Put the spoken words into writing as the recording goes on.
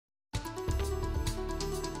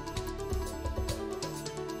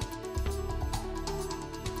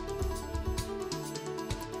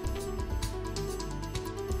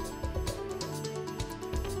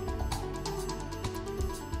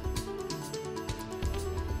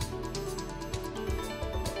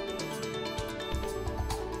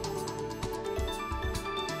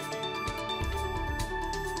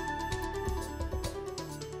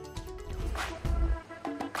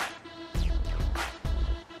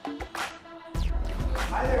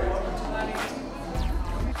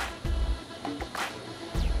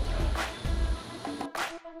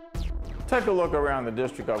Take a look around the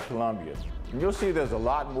District of Columbia, and you'll see there's a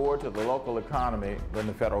lot more to the local economy than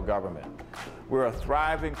the federal government. We're a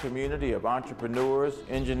thriving community of entrepreneurs,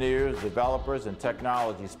 engineers, developers, and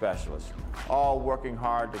technology specialists, all working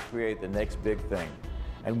hard to create the next big thing.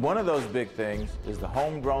 And one of those big things is the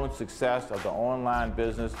homegrown success of the online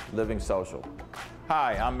business Living Social.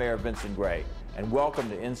 Hi, I'm Mayor Vincent C, and welcome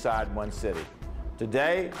to Inside One City.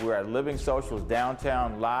 Today, we're at Living Social's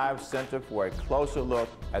Downtown Live Center for a closer look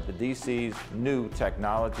at the DC's new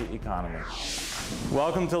technology economy.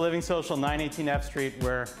 Welcome to Living Social, 918 F Street,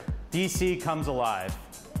 where DC comes alive.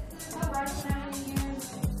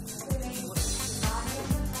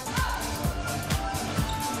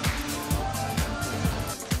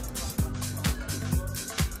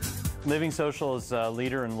 Living Social is a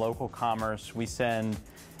leader in local commerce. We send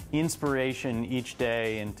inspiration each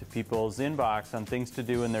day into people's inbox on things to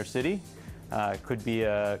do in their city. It could be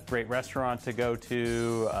a great restaurant to go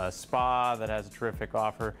to, a spa that has a terrific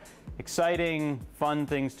offer. Exciting, fun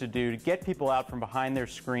things to do to get people out from behind their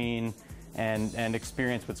screen and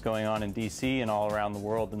experience what's going on in DC and all around the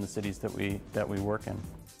world in the cities that we work in.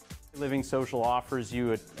 Living Social offers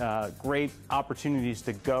you great opportunities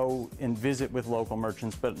to go and visit with local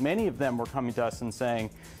merchants, but many of them were coming to us and saying,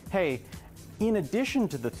 hey, in addition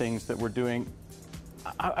to the things that we're doing,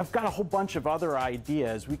 I've got a whole bunch of other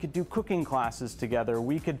ideas. We could do cooking classes together.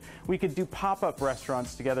 We could do pop-up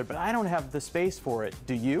restaurants together, but I don't have the space for it.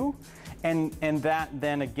 Do you? And that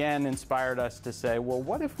then again inspired us to say, well,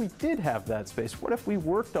 what if we did have that space? What if we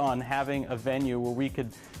worked on having a venue where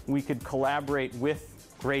we could collaborate with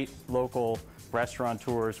great local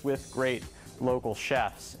restaurateurs, with great local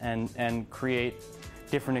chefs, and create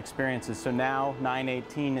different experiences. So now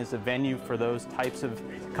 918 is a venue for those types of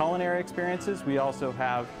culinary experiences. We also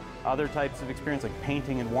have other types of experience like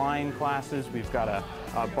painting and wine classes. We've got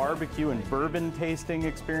a barbecue and bourbon tasting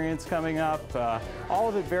experience coming up. All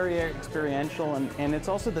of it very experiential, and it's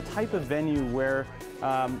also the type of venue where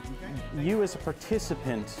you as a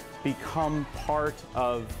participant become part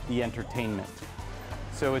of the entertainment.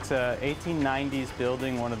 So it's a 1890s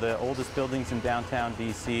building, one of the oldest buildings in downtown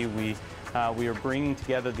DC. We are bringing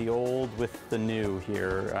together the old with the new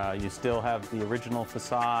here. You still have the original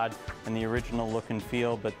facade and the original look and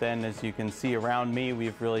feel, but then as you can see around me,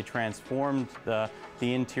 we've really transformed the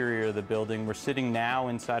interior of the building. We're sitting now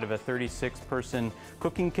inside of a 36-person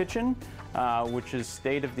cooking kitchen, which is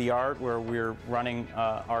state-of-the-art, where we're running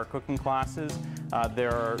our cooking classes.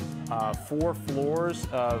 There are 4 floors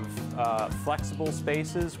of flexible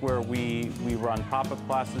spaces where we run pop-up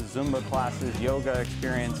classes, Zumba classes, yoga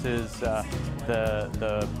experiences,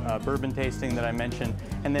 the bourbon tasting that I mentioned,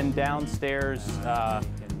 and then downstairs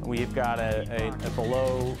we've got a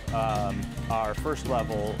below our first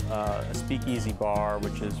level a speakeasy bar,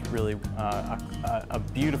 which is really a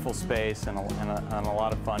beautiful space and a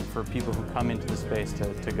lot of fun for people who come into the space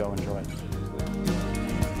to go enjoy.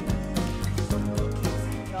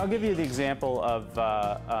 I'll give you the example of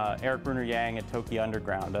Eric Bruner Yang at Toki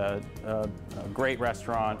Underground, a great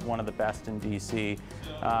restaurant, one of the best in DC,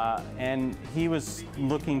 and he was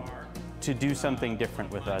looking to do something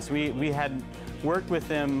different with us. We had worked with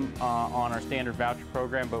him on our standard voucher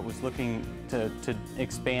program, but was looking to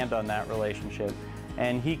expand on that relationship.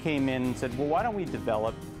 And he came in and said, well, why don't we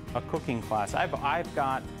develop a cooking class? I've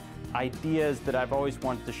got ideas that I've always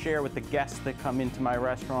wanted to share with the guests that come into my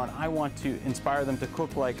restaurant. I want to inspire them to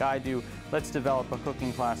cook like I do. Let's develop a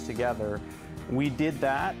cooking class together. We did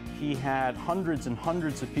that. He had hundreds and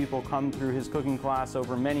hundreds of people come through his cooking class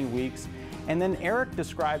over many weeks. And then Eric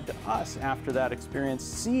described to us after that experience,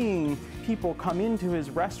 seeing people come into his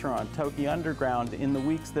restaurant, Toki Underground, in the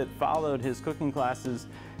weeks that followed his cooking classes,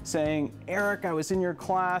 saying, Eric, I was in your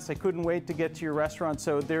class, I couldn't wait to get to your restaurant.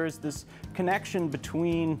 So there's this connection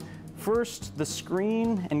between first the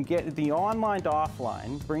screen and get the online to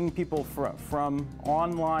offline, bringing people from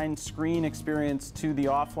online screen experience to the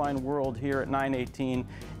offline world here at 918,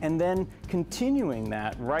 and then continuing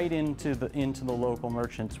that right into the local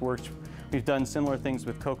merchants. We've done similar things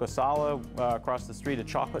with Coco Sala across the street, a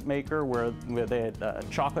chocolate maker where they had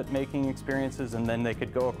chocolate making experiences, and then they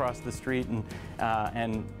could go across the street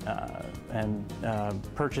and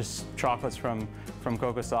purchase chocolates from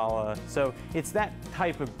Coco Sala. So it's that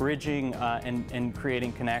type of bridging and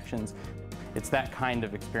creating connections. It's that kind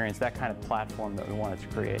of experience, that kind of platform that we wanted to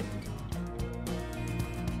create.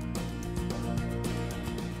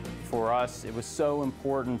 For us, it was so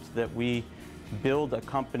important that we build a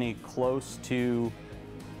company close to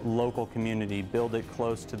local community, build it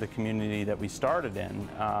close to the community that we started in.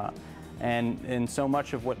 And so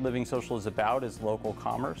much of what Living Social is about is local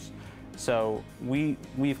commerce. So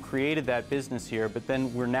we've created that business here, but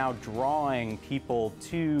then we're now drawing people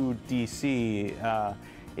to DC.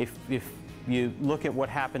 If you look at what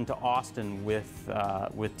happened to Austin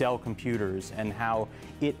with Dell Computers and how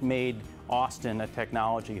it made Austin a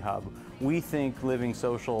technology hub, we think Living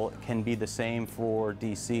Social can be the same for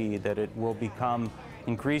DC, that it will become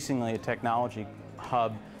increasingly a technology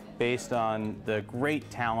hub based on the great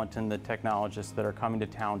talent and the technologists that are coming to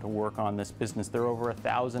town to work on this business. There are over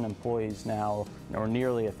 1,000 employees now, or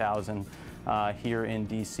nearly 1,000, here in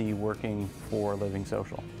DC working for Living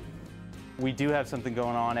Social. We do have something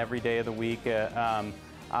going on every day of the week.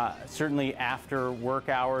 Certainly after work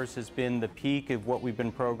hours has been the peak of what we've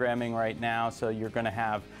been programming right now, so you're going to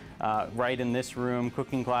have right in this room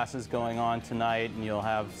cooking classes going on tonight, and you'll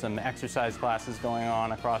have some exercise classes going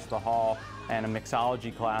on across the hall and a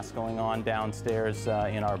mixology class going on downstairs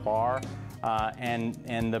in our bar.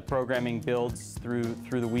 And the programming builds through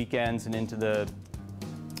the weekends and into the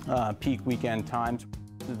peak weekend times.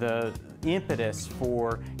 The impetus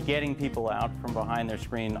for getting people out from behind their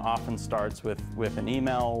screen often starts with an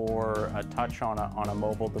email or a touch on a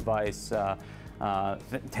mobile device.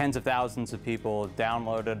 Tens of thousands of people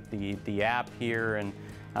downloaded the app here, and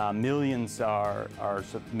millions are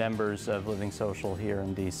members of Living Social here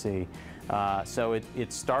in DC. So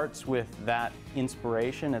it starts with that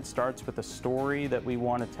inspiration. It starts with a story that we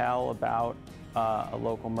want to tell about a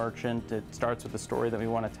local merchant. It starts with a story that we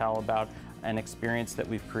want to tell about an experience that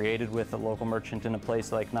we've created with a local merchant in a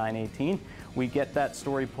place like 918. We get that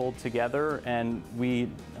story pulled together, and we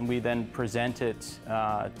then present it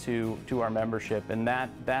to our membership, and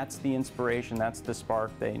that's the inspiration, that's the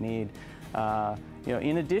spark they need. You know,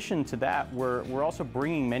 in addition to that, we're also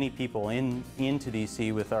bringing many people into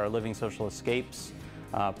DC with our Living Social Escapes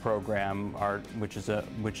program, which is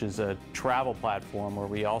a travel platform where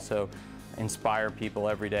we also inspire people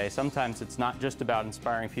every day. Sometimes it's not just about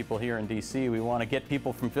inspiring people here in DC. We want to get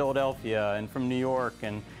people from Philadelphia and from New York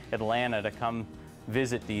and Atlanta to come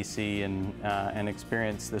visit DC and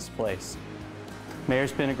experience this place.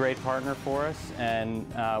 Mayor's been a great partner for us, and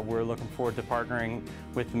we're looking forward to partnering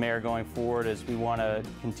with the mayor going forward as we want to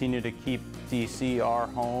continue to keep DC our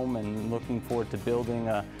home, and looking forward to building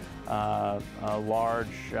a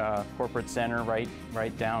large corporate center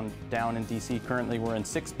right down in DC. Currently, we're in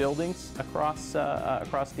 6 buildings across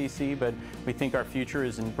DC, but we think our future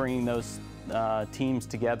is in bringing those teams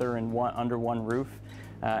together under one roof,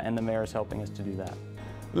 and the mayor is helping us to do that.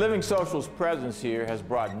 Living Social's presence here has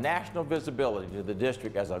brought national visibility to the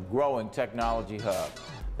district as a growing technology hub.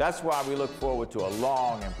 That's why we look forward to a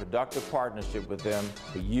long and productive partnership with them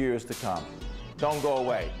for years to come. Don't go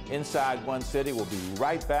away. Inside One City will be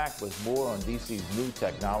right back with more on DC's new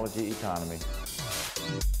technology economy.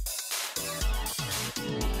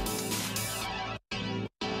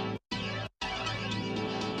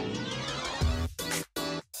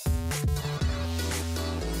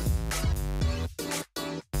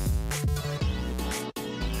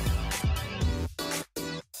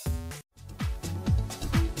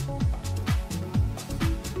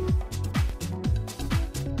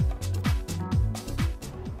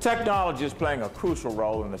 Technology is playing a crucial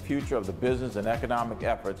role in the future of the business and economic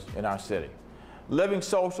efforts in our city. Living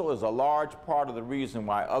Social is a large part of the reason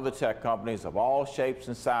why other tech companies of all shapes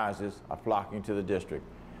and sizes are flocking to the district.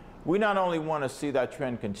 We not only want to see that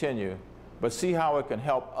trend continue, but see how it can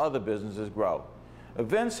help other businesses grow.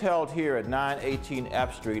 Events held here at 918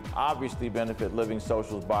 F Street obviously benefit Living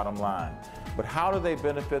Social's bottom line, but how do they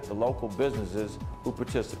benefit the local businesses who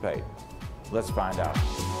participate? Let's find out.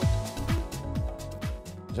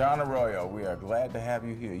 John Arroyo, we are glad to have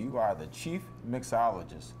you here. You are the chief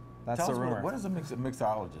mixologist. That's the rumor. What is a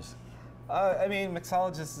mixologist? I mean,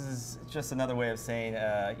 mixologist is just another way of saying,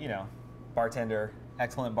 you know, bartender,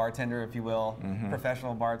 excellent bartender, if you will,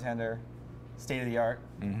 professional bartender, state of the art.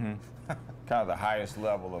 Kind of the highest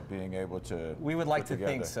level of being able to. We would like to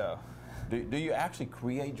think so. Do you actually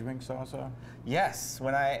create drinks also? Yes,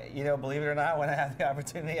 when you know, believe it or not, when I have the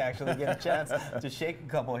opportunity, I actually get a chance to shake a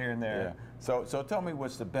couple here and there. Yeah. So tell me,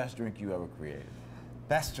 what's the best drink you ever created?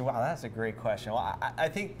 Wow, that's a great question. Well, I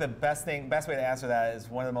think the best way to answer that is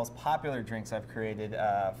one of the most popular drinks I've created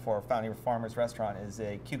for Founding Farmers Restaurant is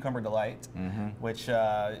a Cucumber Delight, which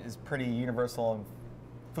is pretty universal and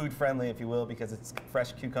food friendly, if you will, because it's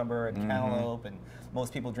fresh cucumber and cantaloupe, and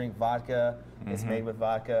most people drink vodka. It's made with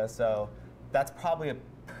vodka, so that's probably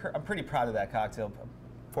I'm pretty proud of that cocktail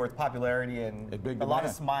for its popularity and a lot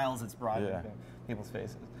of smiles it's brought into people's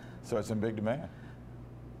faces. So it's in big demand.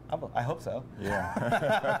 I hope so.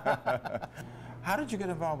 Yeah. How did you get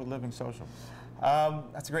involved with Living Social?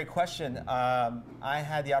 That's a great question. I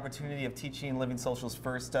had the opportunity of teaching Living Social's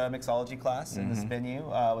first mixology class in this venue.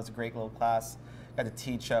 It was a great little class. Got to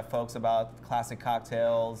teach folks about classic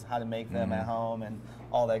cocktails, how to make them at home, and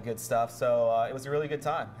all that good stuff. So it was a really good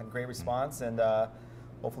time. Had a great response, and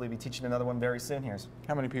hopefully be teaching another one very soon here.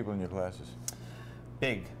 How many people in your classes?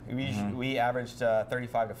 Big. We averaged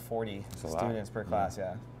 35 to 40 students per class,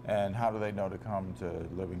 yeah. And how do they know to come to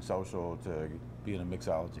Living Social to be in a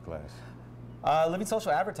mixology class? Living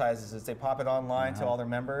Social advertises it. They pop it online to all their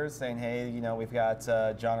members saying, hey, you know, we've got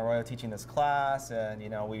John Arroyo teaching this class, and, you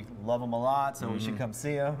know, we love him a lot, so we should come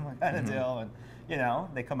see him, kind of deal. And, you know,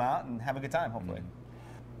 they come out and have a good time, hopefully.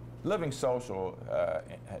 Living Social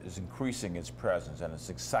is increasing its presence, and it's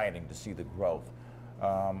exciting to see the growth.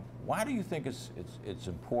 Why do you think it's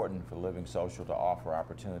important for Living Social to offer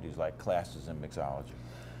opportunities like classes in mixology?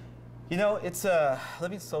 You know, it's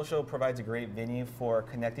Living Social provides a great venue for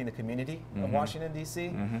connecting the community of Washington,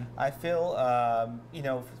 D.C. I feel, you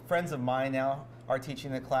know, friends of mine now are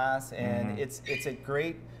teaching the class, and it's a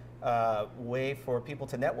great way for people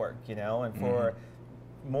to network, you know, and for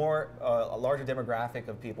a larger demographic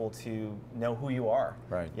of people to know who you are,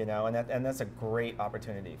 you know, and that's a great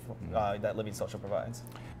opportunity for, that Living Social provides.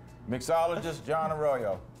 Mixologist John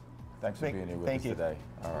Arroyo, thanks for being here with us today.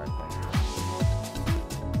 All right, thank you.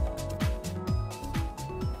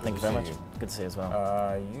 Thank you very much. Good to see you as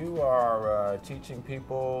well. You are teaching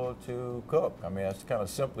people to cook. I mean, that's kind of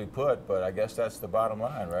simply put, but I guess that's the bottom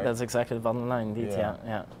line, right? That's exactly the bottom line, indeed.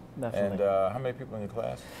 Yeah, definitely. And how many people in your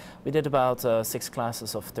class? We did about 6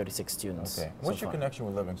 classes of 36 students. Okay. What's your connection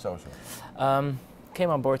with Living Social? Came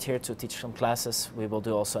on board here to teach some classes. We will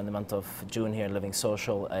do also in the month of June here in Living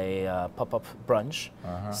Social a pop-up brunch,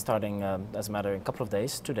 starting, as a matter, in a couple of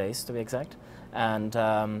days, 2 days to be exact, and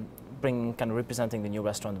kind of representing the new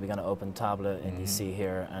restaurant we're going to open, Table in DC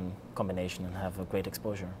here, and combination, and have a great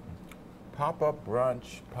exposure. Pop-up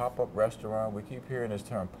brunch, pop-up restaurant. We keep hearing this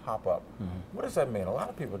term pop-up. What does that mean? A lot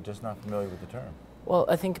of people are just not familiar with the term. Well,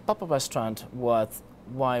 I think pop-up restaurant,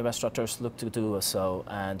 why restaurateurs look to do so,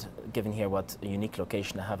 and given here what a unique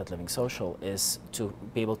location to have at Living Social, is to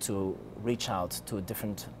be able to reach out to a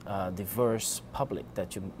different, diverse public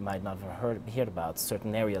that you might not have heard about.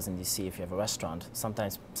 Certain areas in DC, if you have a restaurant,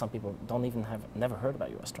 sometimes some people don't even never heard about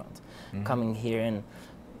your restaurant. Coming here and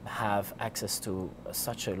have access to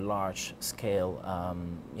such a large scale,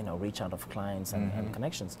 you know, reach out of clients and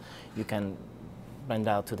connections, you can lend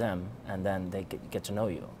out to them, and then they get to know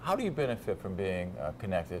you. How do you benefit from being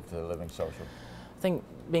connected to Living Social? I think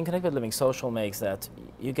being connected with Living Social makes that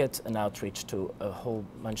you get an outreach to a whole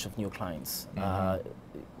bunch of new clients.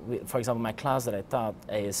 For example, my class that I taught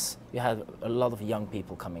is, you had a lot of young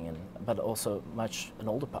people coming in, but also an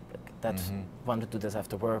older public that wanted to do this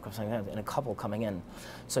after work or something like that, and a couple coming in.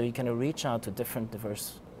 So you can reach out to different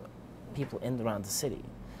diverse people in and around the city.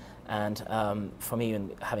 And for me,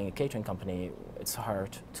 in having a catering company, it's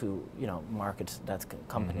hard to, you know, market that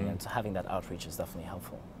company, and having that outreach is definitely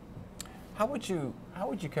helpful. How would you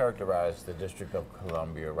characterize the District of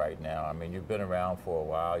Columbia right now? I mean, you've been around for a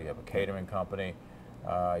while. You have a catering company.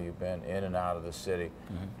 You've been in and out of the city.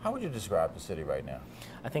 How would you describe the city right now?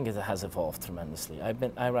 I think it has evolved tremendously.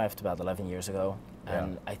 I arrived about 11 years ago,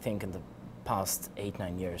 and I think in the past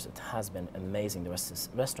 8-9 years, it has been amazing. The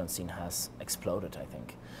restaurant scene has exploded, I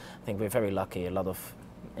think. I think we're very lucky. A lot of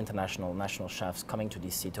international, national chefs coming to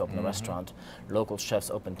DC to open a restaurant. Local chefs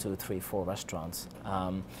open 2, 3, 4 restaurants.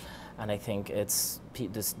 And I think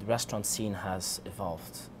the restaurant scene has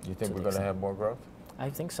evolved. You think we're going to have more growth? I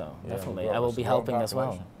think so, definitely. I will be helping as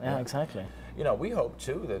well. Yeah, exactly. You know, we hope,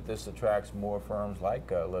 too, that this attracts more firms like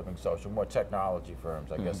Living Social, more technology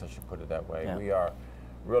firms, I guess I should put it that way. Yeah. We are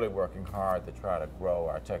really working hard to try to grow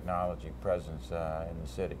our technology presence in the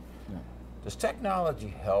city. Yeah. Does technology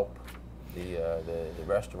help the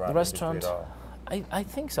restaurant industry at all? I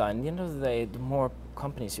think so. And at the end of the day, the more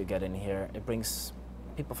companies you get in here, it brings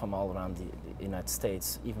people from all around the United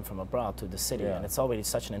States, even from abroad, to the city. And it's already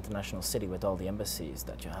such an international city with all the embassies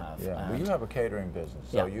that you have. Yeah, well, you have a catering business,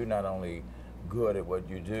 so you're not only good at what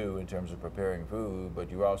you do in terms of preparing food,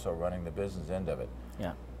 but you're also running the business end of it.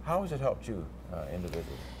 Yeah. How has it helped you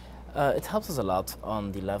individually? It helps us a lot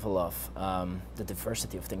on the level of the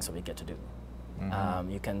diversity of things that we get to do.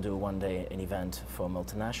 You can do one day an event for a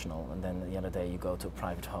multinational, and then the other day you go to a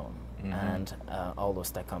private home. And all those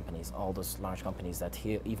tech companies, all those large companies that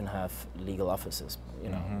here even have legal offices, you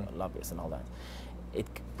know, lobbyists and all that. It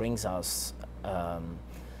brings us a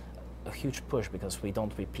huge push because we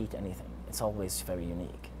don't repeat anything. it's always very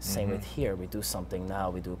unique. Same with here, we do something now,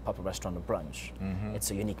 we do pop-up restaurant or brunch. It's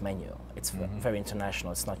a unique menu. It's very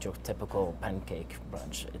international. It's not your typical pancake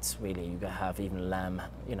brunch. It's really, you have even lamb,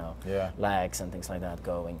 you know, legs and things like that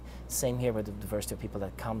going. Same here with the diversity of people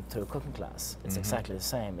that come to a cooking class. It's exactly the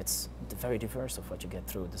same. It's very diverse of what you get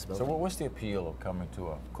through this building. So what's the appeal of coming to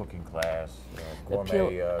a cooking class, gourmet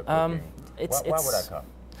cooking? Why would I come?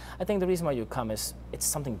 I think the reason why you come is it's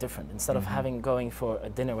something different. Instead of going for a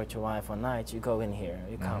dinner with your wife one night, you go in here,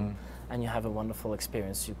 you come, and you have a wonderful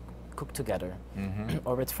experience. You cook together,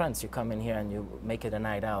 or with friends, you come in here and you make it a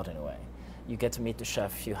night out in a way. You get to meet the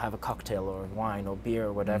chef, you have a cocktail or wine or beer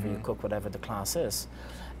or whatever, you cook whatever the class is.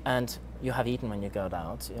 And you have eaten when you got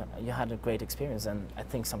out. You had a great experience, and I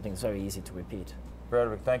think something's very easy to repeat.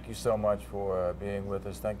 Frederick, thank you so much for being with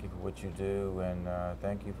us. Thank you for what you do, and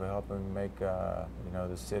thank you for helping make you know,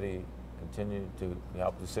 the city continue to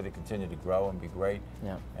continue to grow and be great.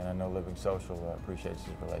 Yeah. And I know Living Social appreciates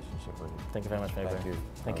this relationship with you. Thank you very much, Mayor. Thank you.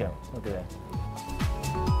 Thank you. Have a good day.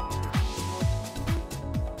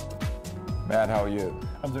 Matt, how are you?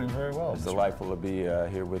 I'm doing very well. It's delightful to be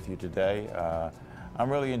here with you today. I'm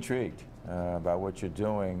really intrigued about what you're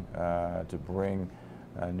doing to bring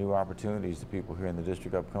new opportunities to people here in the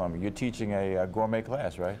District of Columbia. You're teaching a gourmet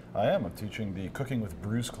class, right? I am. I'm teaching the Cooking with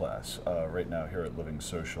Brews class right now here at Living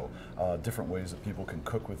Social. Different ways that people can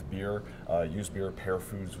cook with beer, use beer, pair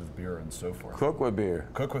foods with beer, and so forth. Cook with beer.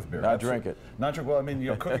 Cook with beer. Not drink it. Not drink. Well, I mean,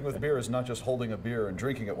 you know, cooking with beer is not just holding a beer and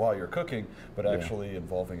drinking it while you're cooking, but actually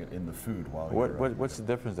involving it in the food while you're What's the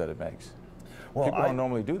difference that it makes? Well, people don't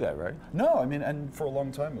normally do that, right? No, I mean, and for a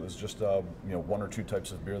long time it was just you know, 1 or 2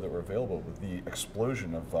 types of beer that were available. With the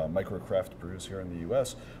explosion of micro craft brews here in the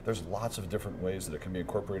U.S., there's lots of different ways that it can be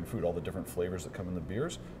incorporated in food. All the different flavors that come in the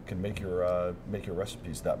beers can make your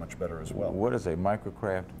recipes that much better as well. What is a micro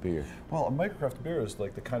craft beer? Well, a micro craft beer is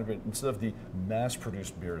like the kind of, instead of the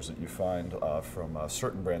mass-produced beers that you find from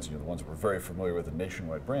certain brands, you know, the ones that we're very familiar with, the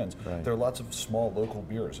nationwide brands, there are lots of small local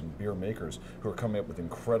beers and beer makers who are coming up with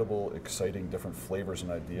incredible, exciting, different flavors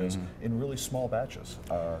and ideas in really small batches.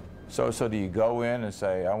 So do you go in and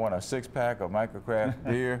say, I want a 6-pack of microcraft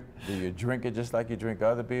beer? Do you drink it just like you drink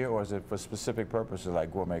other beer, or is it for specific purposes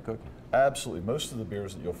like gourmet cooking? Absolutely. Most of the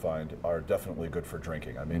beers that you'll find are definitely good for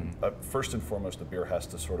drinking. I mean, first and foremost, the beer has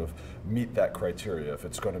to sort of meet that criteria if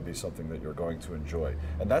it's going to be something that you're going to enjoy.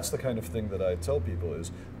 And that's the kind of thing that I tell people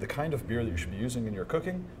is the kind of beer that you should be using in your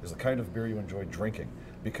cooking is the kind of beer you enjoy drinking.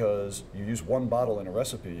 Because you use 1 bottle in a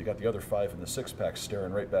recipe, you got the other 5 in the 6-pack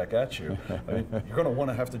staring right back at you. I mean, you're going to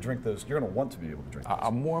want to have to drink those. You're going to want to be able to drink those.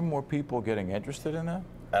 Are more and more people getting interested in that?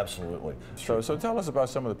 Absolutely. So tell us about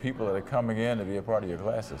some of the people that are coming in to be a part of your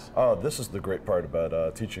classes. This is the great part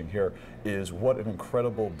about teaching here, is what an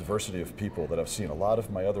incredible diversity of people that I've seen. A lot of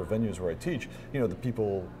my other venues where I teach, you know, the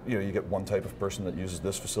people, you know, you get one type of person that uses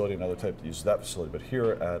this facility, another type that uses that facility. But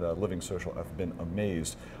here at Living Social, I've been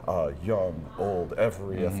amazed. Young, old,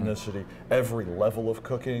 every ethnicity, every level of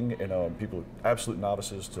cooking, you know, people, absolute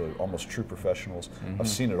novices to almost true professionals. I've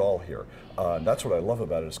seen it all here. And that's what I love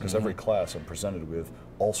about it, is because every class I'm presented with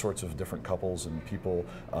all sorts of different couples and people,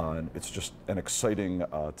 and it's just an exciting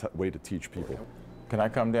way to teach people. Can I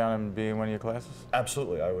come down and be in one of your classes?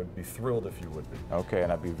 Absolutely, I would be thrilled if you would be. Okay,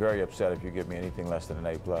 and I'd be very upset if you give me anything less than an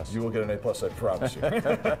A+. You will get an A+, I promise you.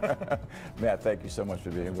 Matt, thank you so much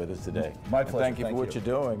for being with us today. My pleasure. And thank you for what you're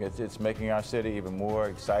doing. It's making our city even more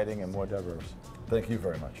exciting and more diverse. Thank you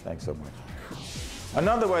very much. Thanks so much.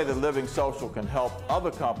 Another way that Living Social can help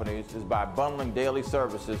other companies is by bundling daily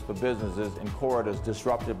services for businesses in corridors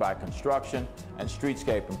disrupted by construction and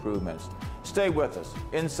streetscape improvements. Stay with us.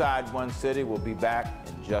 Inside One City will be back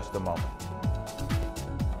in just a moment.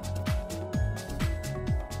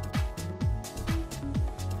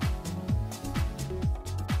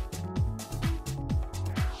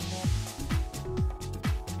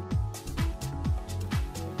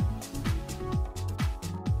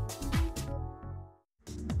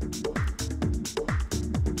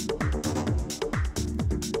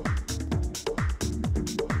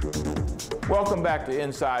 Welcome back to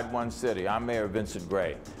Inside One City. I'm Mayor Vincent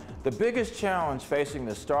C. The biggest challenge facing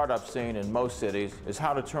the startup scene in most cities is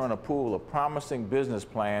how to turn a pool of promising business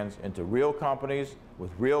plans into real companies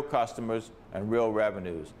with real customers and real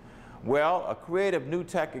revenues. Well, a creative new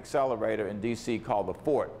tech accelerator in DC called The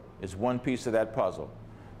Fort is one piece of that puzzle.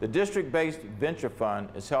 The district-based venture fund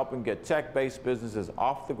is helping get tech-based businesses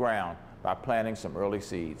off the ground by planting some early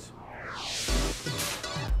seeds.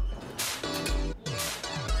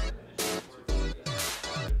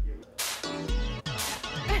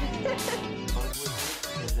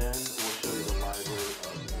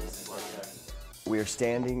 We are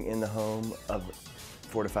standing in the home of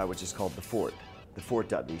Fortify, which is called the Fort,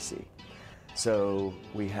 thefort.vc. So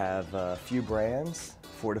we have a few brands.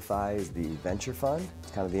 Fortify is the venture fund,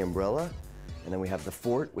 it's kind of the umbrella. And then we have the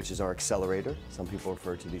Fort, which is our accelerator. Some people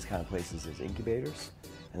refer to these kind of places as incubators.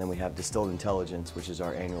 And then we have Distilled Intelligence, which is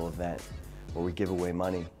our annual event where we give away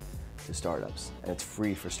money to startups. And it's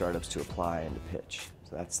free for startups to apply and to pitch.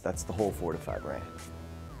 So that's the whole Fortify brand.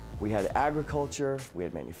 We had agriculture, we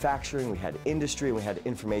had manufacturing, we had industry, and we had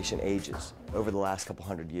information ages over the last couple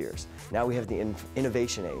hundred years. Now we have the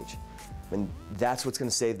innovation age. And that's what's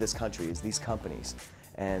going to save this country, is these companies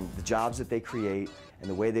and the jobs that they create and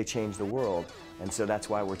the way they change the world. And so that's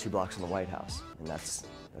why we're 2 blocks from the White House. And that's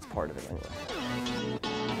part of it anyway.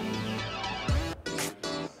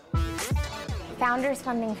 Founders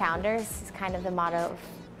funding founders is kind of the motto of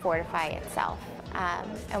Fortify itself.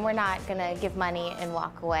 And we're not going to give money and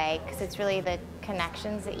walk away, because it's really the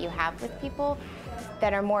connections that you have with people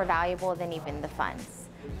that are more valuable than even the funds.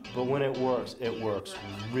 But when it works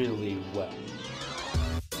really well.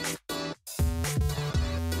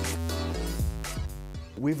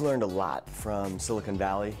 We've learned a lot from Silicon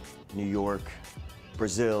Valley, New York,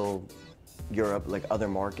 Brazil, Europe, like other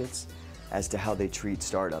markets, as to how they treat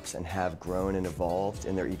startups and have grown and evolved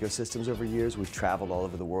in their ecosystems over years. We've traveled all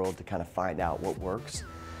over the world to kind of find out what works.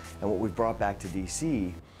 And what we've brought back to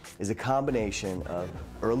DC is a combination of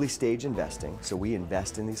early stage investing. So we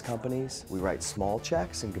invest in these companies. We write small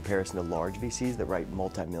checks in comparison to large VCs that write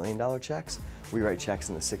multi-million-dollar checks. We write checks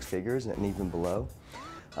in the 6 figures and even below.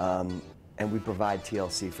 And we provide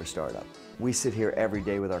TLC for startup. We sit here every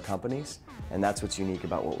day with our companies, and that's what's unique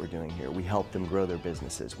about what we're doing here. We help them grow their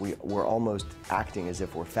businesses. We're almost acting as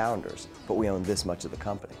if we're founders, but we own this much of the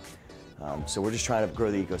company. So we're just trying to grow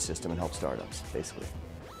the ecosystem and help startups, basically.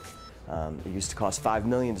 It used to cost $5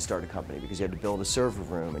 million to start a company because you had to build a server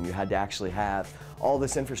room and you had to actually have all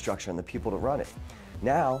this infrastructure and the people to run it.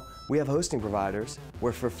 Now, we have hosting providers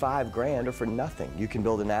where for $5 grand or for nothing, you can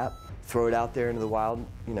build an app, throw it out there into the wild,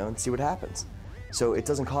 and see what happens. So it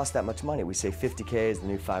doesn't cost that much money. We say 50K is the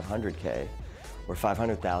new 500K, or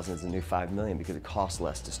 500,000 is the new 5 million, because it costs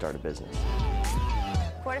less to start a business.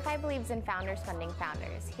 Fortify believes in founders funding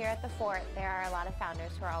founders. Here at the Fort, there are a lot of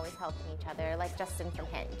founders who are always helping each other, like Justin from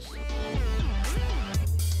Hinge.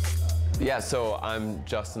 Yeah, so I'm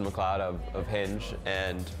Justin McLeod of Hinge,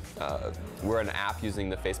 and we're an app using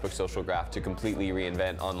the Facebook social graph to completely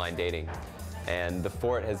reinvent online dating. And the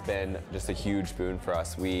Fort has been just a huge boon for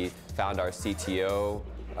us. We found our CTO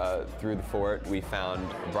through the Fort. We found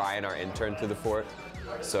Brian, our intern, through the Fort.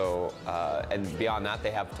 So, and beyond that,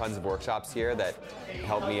 they have tons of workshops here that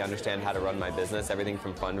help me understand how to run my business, everything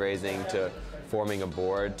from fundraising to forming a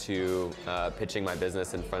board to pitching my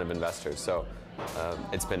business in front of investors. So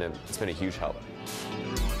it's been a huge help.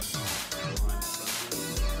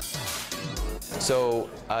 So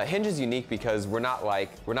Hinge is unique because we're not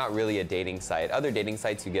really a dating site. Other dating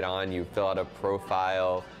sites you get on, you fill out a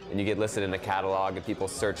profile, and you get listed in a catalog, and people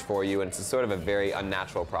search for you, and it's sort of a very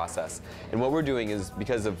unnatural process. And what we're doing is,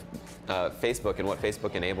 because of Facebook and what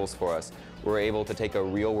Facebook enables for us, we're able to take a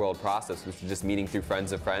real-world process, which is just meeting through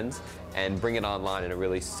friends of friends, and bring it online in a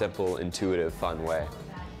really simple, intuitive, fun way.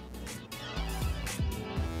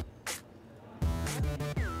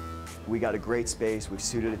 We got a great space, we've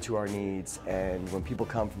suited it to our needs, and when people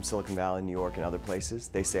come from Silicon Valley, New York, and other places,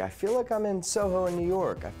 they say, I feel like I'm in Soho in New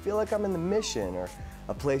York, I feel like I'm in the Mission, or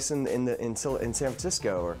a place in San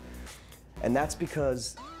Francisco. And that's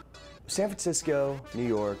because San Francisco, New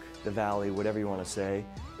York, the Valley, whatever you want to say,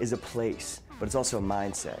 is a place, but it's also a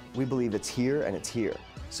mindset. We believe it's here and it's here.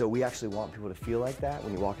 So we actually want people to feel like that.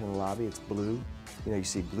 When you walk in the lobby, it's blue. You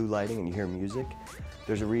see blue lighting and you hear music.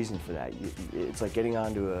 There's a reason for that. It's like getting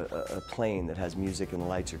onto a plane that has music and the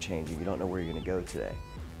lights are changing. You don't know where you're going to go today.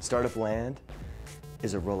 Startup Land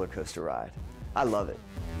is a roller coaster ride. I love it.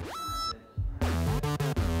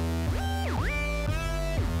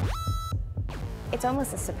 It's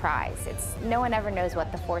almost a surprise. No one ever knows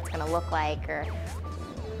what the Fort's going to look like, or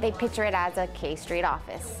they picture it as a K Street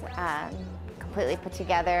office. Completely put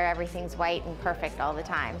together, everything's white and perfect all the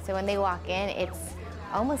time. So when they walk in, it's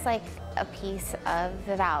almost like a piece of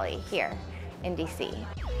the Valley here in DC.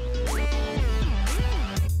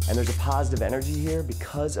 And there's a positive energy here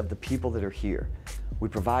because of the people that are here. We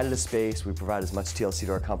provided a space, we provide as much TLC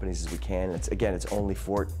to our companies as we can. Again, it's only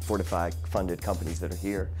Fortify funded companies that are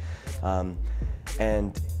here.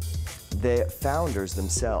 And the founders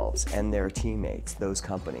themselves and their teammates, those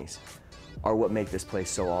companies, are what make this place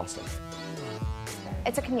so awesome.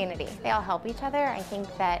 It's a community. They all help each other. I think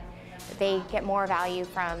that they get more value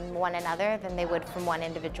from one another than they would from one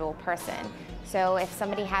individual person. So if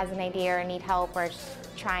somebody has an idea or need help or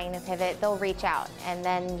trying to pivot, they'll reach out, and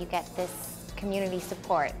then you get this community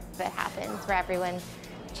support that happens where everyone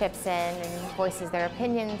chips in and voices their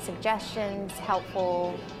opinions, suggestions,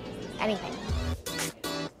 helpful, anything.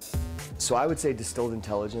 So I would say Distilled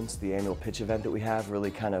Intelligence, the annual pitch event that we have, really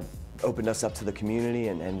kind of opened us up to the community,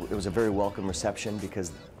 and it was a very welcome reception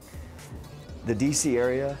because the DC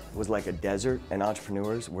area was like a desert and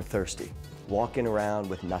entrepreneurs were thirsty, walking around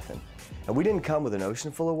with nothing. And we didn't come with an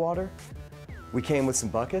ocean full of water. We came with some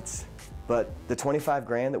buckets, but the 25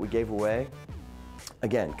 grand that we gave away,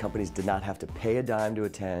 again, companies did not have to pay a dime to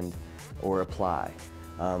attend or apply.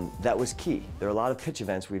 That was key. There are a lot of pitch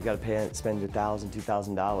events where you've got to spend $1,000,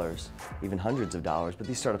 $2,000, even hundreds of dollars, but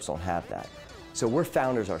these startups don't have that. So we're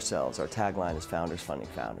founders ourselves. Our tagline is Founders Funding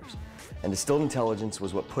Founders. And Distilled Intelligence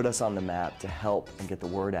was what put us on the map to help and get the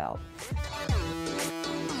word out.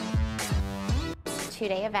 It's a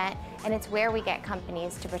 2-day event, and it's where we get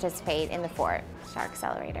companies to participate in the Fort Star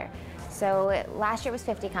Accelerator. So last year was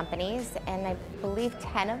 50 companies, and I believe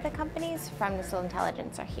 10 of the companies from Distilled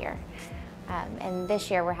Intelligence are here. And this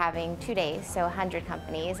year we're having 2 days, so 100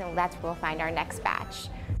 companies, and that's where we'll find our next batch.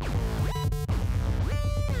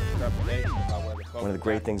 One of the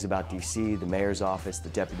great things about DC, the mayor's office, the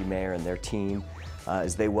deputy mayor and their team,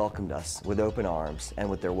 is they welcomed us with open arms and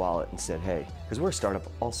with their wallet and said, hey, because we're a startup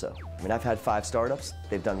also. I mean, I've had 5 startups,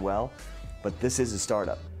 they've done well, but this is a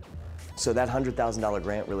startup. So that $100,000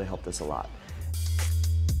 grant really helped us a lot.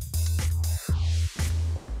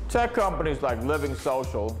 Tech companies like Living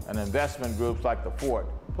Social and investment groups like the Fort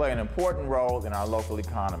play an important role in our local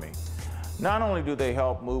economy. Not only do they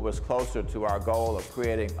help move us closer to our goal of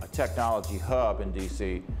creating a technology hub in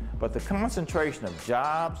DC, but the concentration of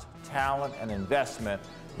jobs, talent, and investment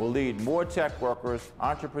will lead more tech workers,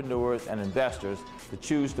 entrepreneurs, and investors to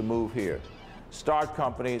choose to move here, start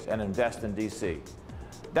companies, and invest in DC.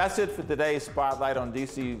 That's it for today's Spotlight on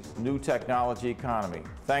DC's new technology economy.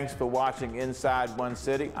 Thanks for watching Inside One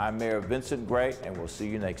City. I'm Mayor Vincent C, and we'll see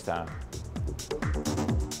you next time.